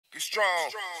strong.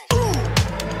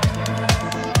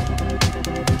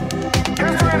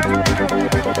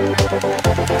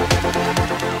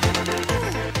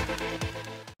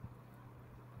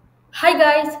 Hi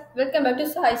guys, welcome back to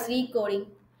Sai's Recoding.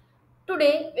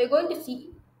 Today we're going to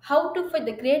see how to find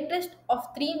the greatest of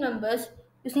three numbers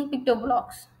using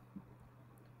PICTOBLOX.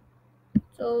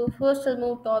 So first I'll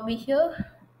move to Hobby here.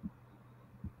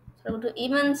 So go to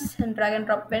events and drag and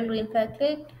drop pen green flag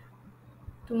click.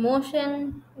 To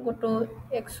motion, go to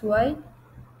XY.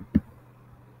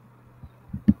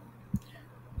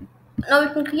 Now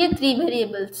we can create three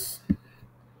variables.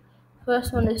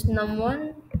 First one is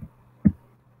num1,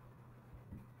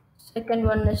 second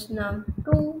one is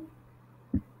num2,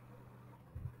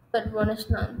 third one is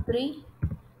num3.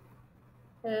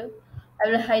 I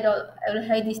will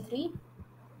hide these three.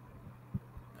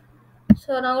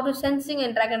 So now go to sensing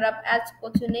and drag and drop ask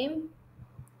what's your name.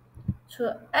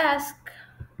 So ask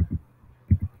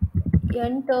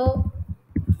enter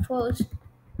first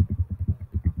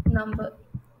number.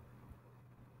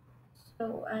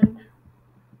 So and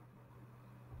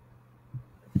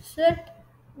set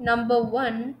number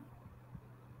one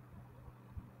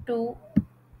to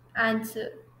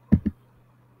answer.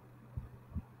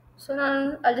 So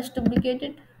now I'll just duplicate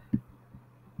it.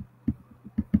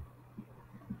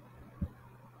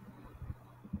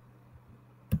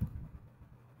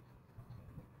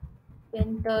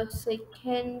 Enter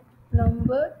second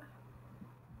number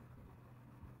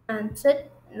and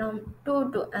set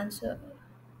num2 to answer.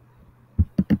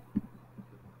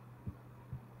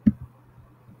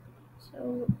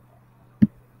 So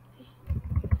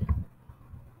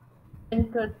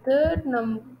enter third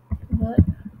number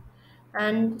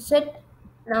and set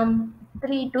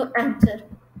num3 to answer.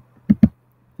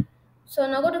 So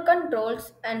now go to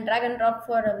controls and drag and drop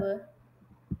forever.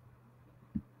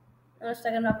 Now let's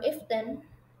drag and drop if then.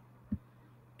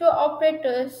 Two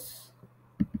operators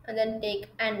and then take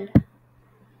and.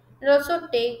 And also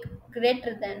take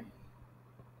greater than.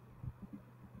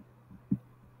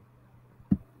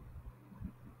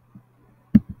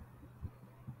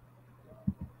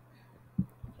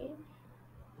 Okay.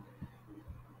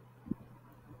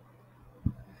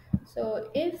 So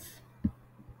if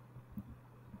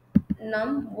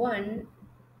num1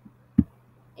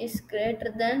 is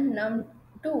greater than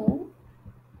num2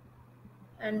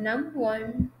 and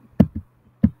num1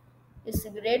 is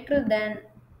greater than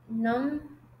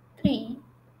num3,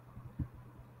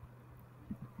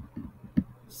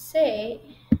 say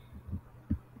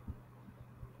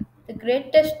the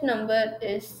greatest number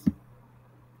is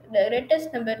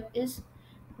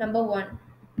number 1.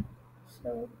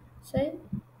 So say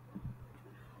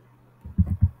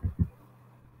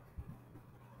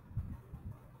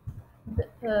the,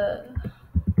 uh,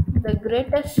 the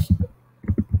greatest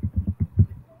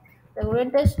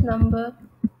number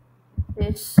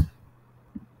is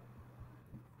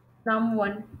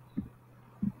num1.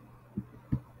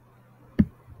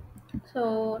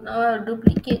 So now I'll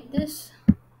duplicate this.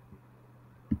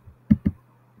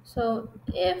 So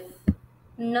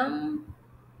num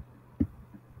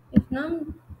if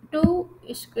num2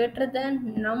 is greater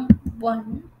than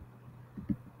num1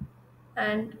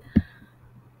 and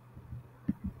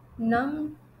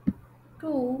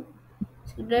num2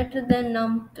 is greater than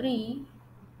num3,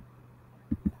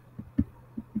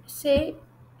 say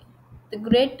the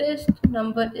greatest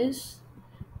number is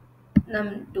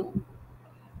num2.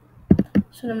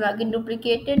 So now again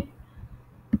duplicate it.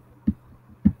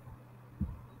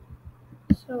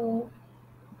 So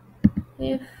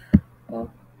if oh,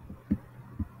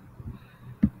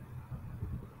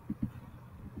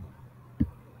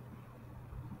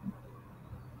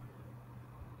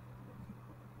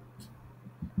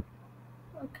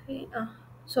 okay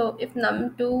so if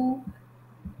num2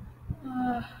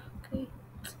 okay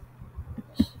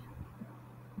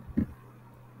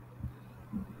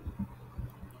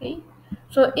okay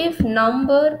so if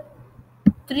number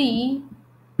 3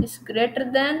 is greater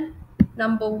than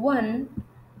number 1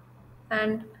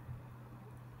 and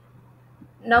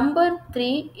number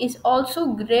 3 is also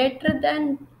greater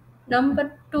than number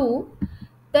 2,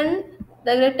 then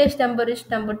the greatest number is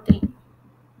number 3.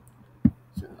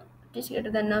 So it is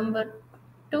greater than number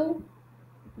 2,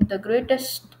 the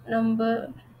greatest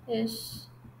number is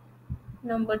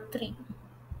number 3.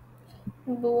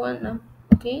 Number 1 now.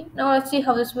 Okay, now let's see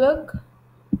how this works.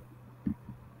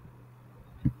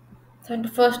 So the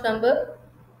first number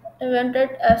I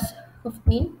entered as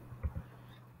 15.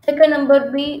 Second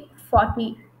number be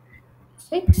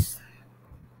 46.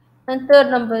 And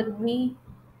third number be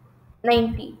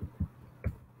 90.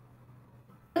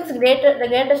 The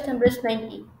greatest number is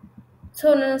 90.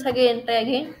 So let's again try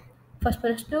again. First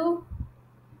one is 2,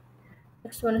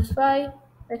 next one is 5,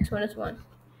 next one is 1.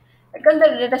 Again, the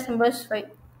latest number is 5.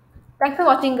 Thanks for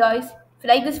watching, guys. If you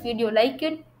like this video, like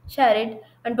it, share it,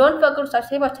 and don't forget to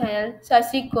subscribe our channel,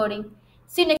 Sassy Coding.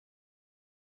 See you next